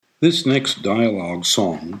This next dialogue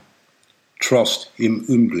song, Trost im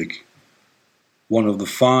Unglück, one of the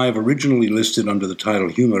 5 originally listed under the title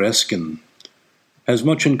Humoresken, has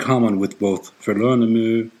much in common with both Verlorene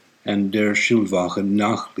Mühe and Der Schildwache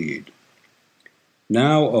Nachlied.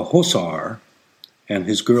 Now a hussar and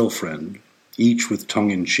his girlfriend, each with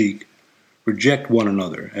tongue in cheek, reject one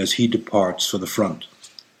another as he departs for the front.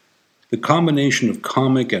 The combination of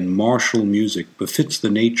comic and martial music befits the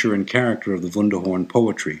nature and character of the Wunderhorn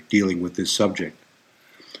poetry dealing with this subject.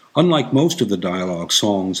 Unlike most of the dialogue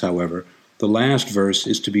songs, however, the last verse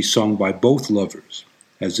is to be sung by both lovers,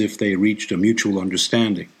 as if they reached a mutual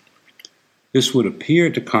understanding. This would appear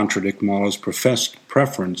to contradict Mahler's professed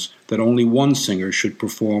preference that only one singer should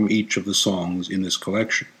perform each of the songs in this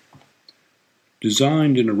collection.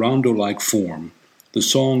 Designed in a rondo-like form, the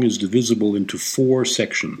song is divisible into 4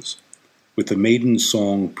 sections, with the maiden's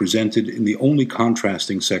song presented in the only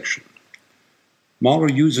contrasting section. Mahler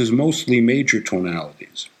uses mostly major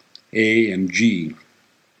tonalities, A and G,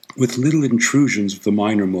 with little intrusions of the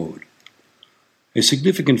minor mode. A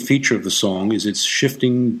significant feature of the song is its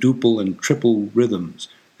shifting duple and triple rhythms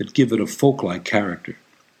that give it a folk-like character.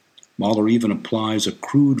 Mahler even applies a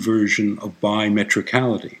crude version of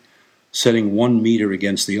bimetricality, setting one meter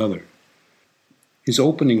against the other. His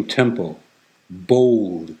opening tempo,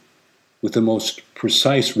 bold, with the most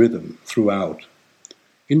precise rhythm throughout,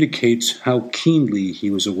 indicates how keenly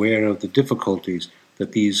he was aware of the difficulties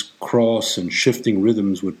that these cross and shifting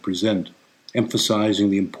rhythms would present,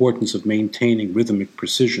 emphasizing the importance of maintaining rhythmic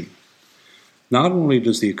precision. Not only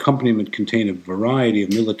does the accompaniment contain a variety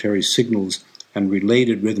of military signals and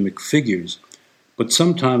related rhythmic figures, but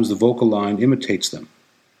sometimes the vocal line imitates them.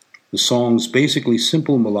 The song's basically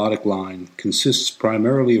simple melodic line consists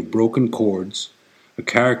primarily of broken chords, a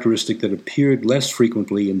characteristic that appeared less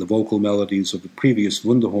frequently in the vocal melodies of the previous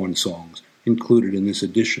Wunderhorn songs included in this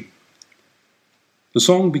edition. The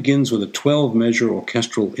song begins with a 12-measure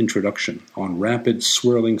orchestral introduction on rapid,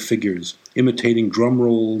 swirling figures, imitating drum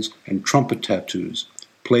rolls and trumpet tattoos,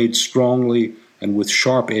 played strongly and with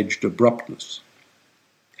sharp-edged abruptness.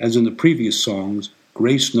 As in the previous songs,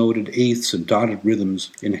 grace-noted eighths and dotted rhythms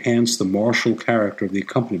enhance the martial character of the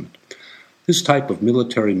accompaniment. This type of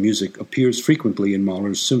military music appears frequently in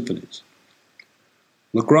Mahler's symphonies.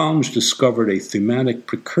 Lagrange discovered a thematic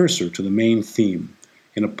precursor to the main theme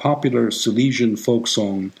in a popular Silesian folk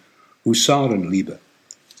song, Husarenliebe,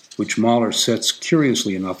 which Mahler sets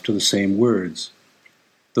curiously enough to the same words.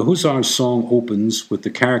 The Hussar's song opens with the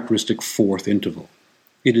characteristic 4th interval.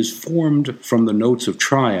 It is formed from the notes of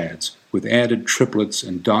triads with added triplets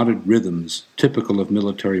and dotted rhythms typical of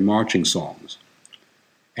military marching songs.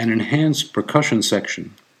 An enhanced percussion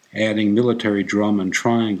section, adding military drum and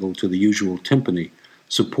triangle to the usual timpani,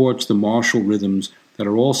 supports the martial rhythms that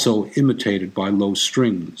are also imitated by low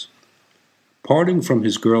strings. Parting from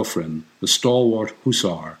his girlfriend, the stalwart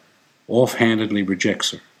hussar offhandedly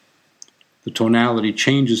rejects her. The tonality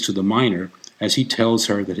changes to the minor as he tells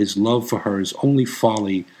her that his love for her is only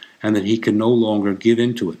folly and that he can no longer give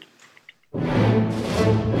in to it.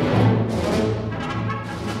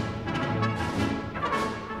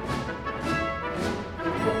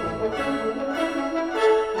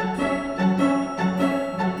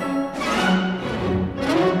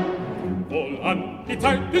 Die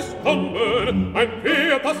Zeit ist kommen, mein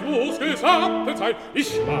Pferd, das muss gesattet sein. Ich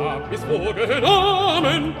hab es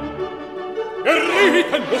vorgenommen,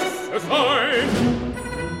 geritten muss es sein.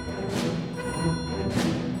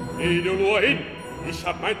 Geh du nur hin, ich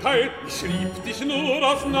hab mein Teil, ich lieb dich nur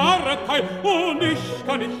aus Narrenteil, und ich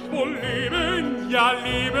kann nicht wohl leben, ja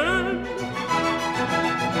leben.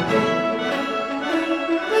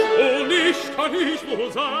 Und ich kann nicht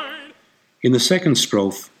wohl sein. In the second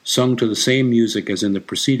strophe, sung to the same music as in the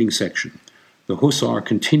preceding section, the hussar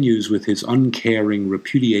continues with his uncaring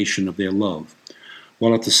repudiation of their love,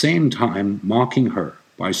 while at the same time mocking her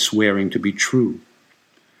by swearing to be true.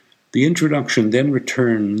 The introduction then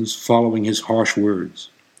returns following his harsh words.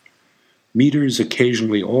 Meters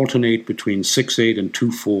occasionally alternate between 6/8 and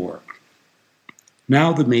 2/4.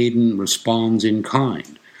 Now the maiden responds in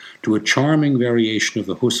kind. To a charming variation of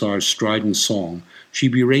the hussar's strident song, she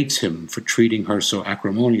berates him for treating her so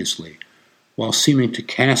acrimoniously, while seeming to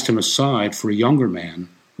cast him aside for a younger man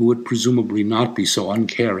who would presumably not be so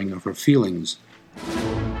uncaring of her feelings.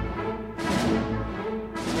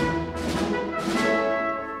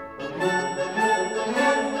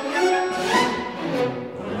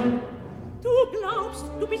 Du glaubst,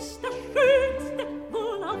 du bist das Schönste,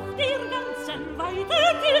 wohl auf der ganzen weiten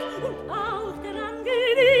Welt, und auch der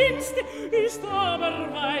angenehmste ist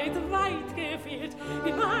aber weit, weit gefehlt.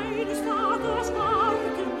 In meines Vaters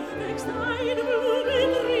Garten wächst ein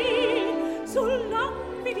Blumentrieb.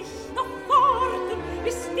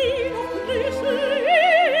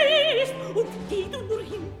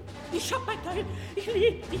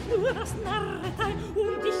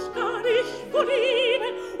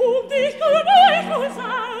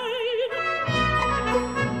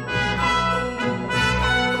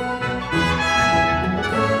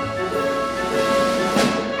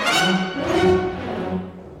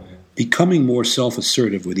 Becoming more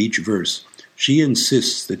self-assertive with each verse, she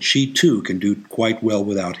insists that she too can do quite well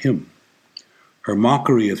without him. Her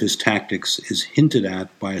mockery of his tactics is hinted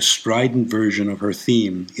at by a strident version of her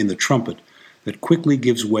theme in the trumpet that quickly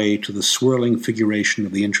gives way to the swirling figuration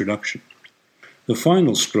of the introduction. The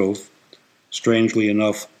final strophe, strangely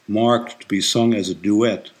enough marked to be sung as a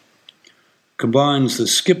duet, combines the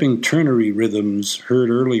skipping ternary rhythms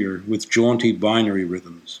heard earlier with jaunty binary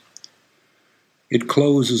rhythms. It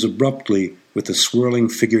closes abruptly with the swirling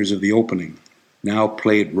figures of the opening, now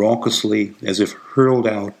played raucously as if hurled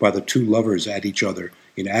out by the two lovers at each other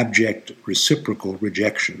in abject reciprocal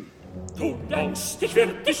rejection. Du denkst, ich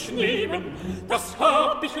werd dich nehmen, das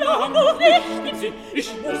hab ich lang noch nicht im Sinn,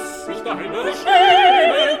 ich muss mich deiner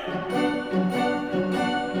schämen.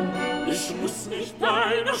 Ich muss mich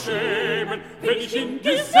deiner schämen, wenn ich in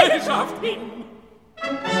Gesellschaft bin.